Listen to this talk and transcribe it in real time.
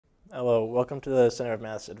Hello, welcome to the Center of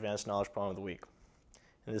Math's Advanced Knowledge Problem of the Week.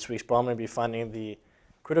 In this week's problem, I'm going to be finding the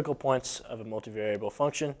critical points of a multivariable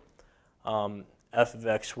function. F of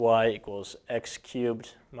xy equals x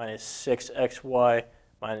cubed minus 6xy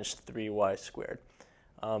minus 3y squared.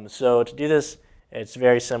 So to do this, it's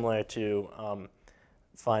very similar to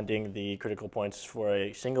finding the critical points for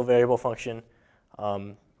a single variable function.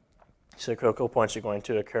 So critical points are going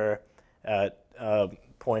to occur at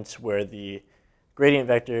points where the gradient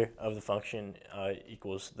vector of the function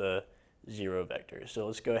equals the 0 vector. So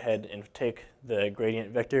let's go ahead and take the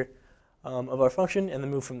gradient vector of our function and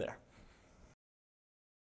then move from there.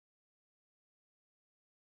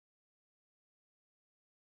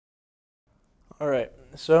 All right,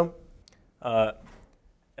 so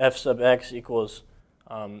f sub x equals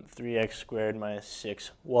 3x squared minus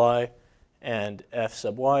 6y, and f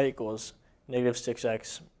sub y equals negative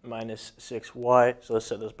 6x minus 6y. So let's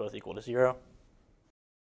set those both equal to 0.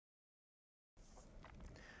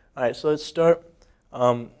 All right, so let's start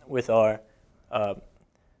with our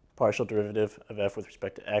partial derivative of f with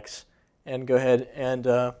respect to x, and go ahead and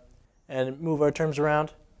move our terms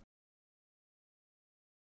around.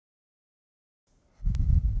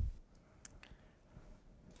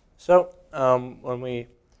 So when we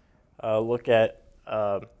look at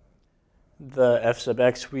the f sub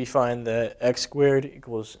x, we find that x squared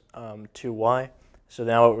equals 2y. So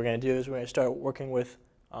now what we're going to do is we're going to start working with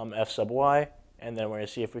f sub y, and then we're going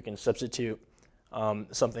to see if we can substitute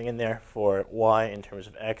something in there for y in terms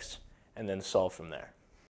of x, and then solve from there.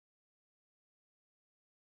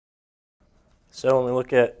 So when we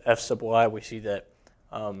look at f sub y, we see that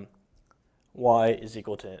y is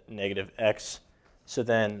equal to negative x. So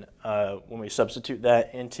then when we substitute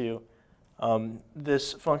that into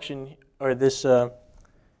this function, or this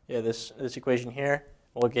equation here,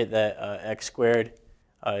 we'll get that x squared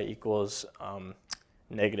equals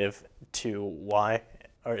negative 2y,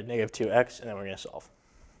 or negative 2x, and then we're going to solve.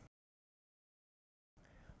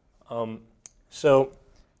 So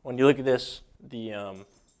when you look at this, the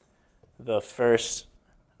first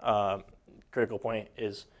critical point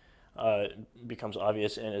becomes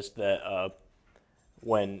obvious, and it's that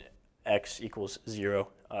when x equals 0,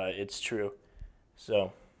 it's true.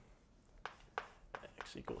 So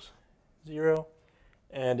x equals 0,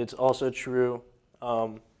 and it's also true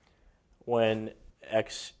when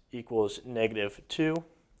x equals negative 2.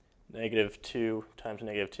 Negative 2 times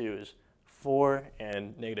negative 2 is 4,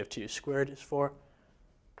 and negative 2 squared is 4.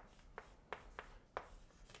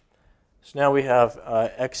 So now we have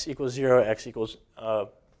x equals 0, x equals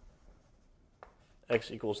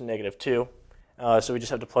negative 2. So we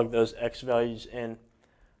just have to plug those x values in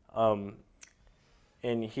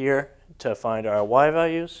here to find our y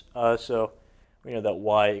values. So we know that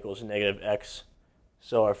y equals negative x.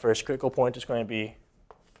 So our first critical point is going to be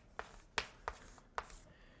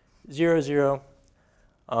 0, 0.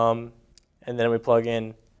 And then we plug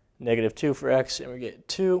in negative 2 for x, and we get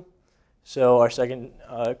 2. So our second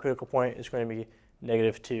critical point is going to be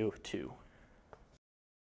negative 2, 2.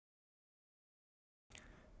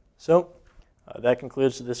 So that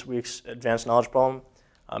concludes this week's Advanced Knowledge Problem.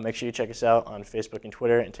 Make sure you check us out on Facebook and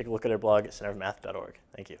Twitter, and take a look at our blog at centerofmath.org.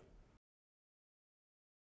 Thank you.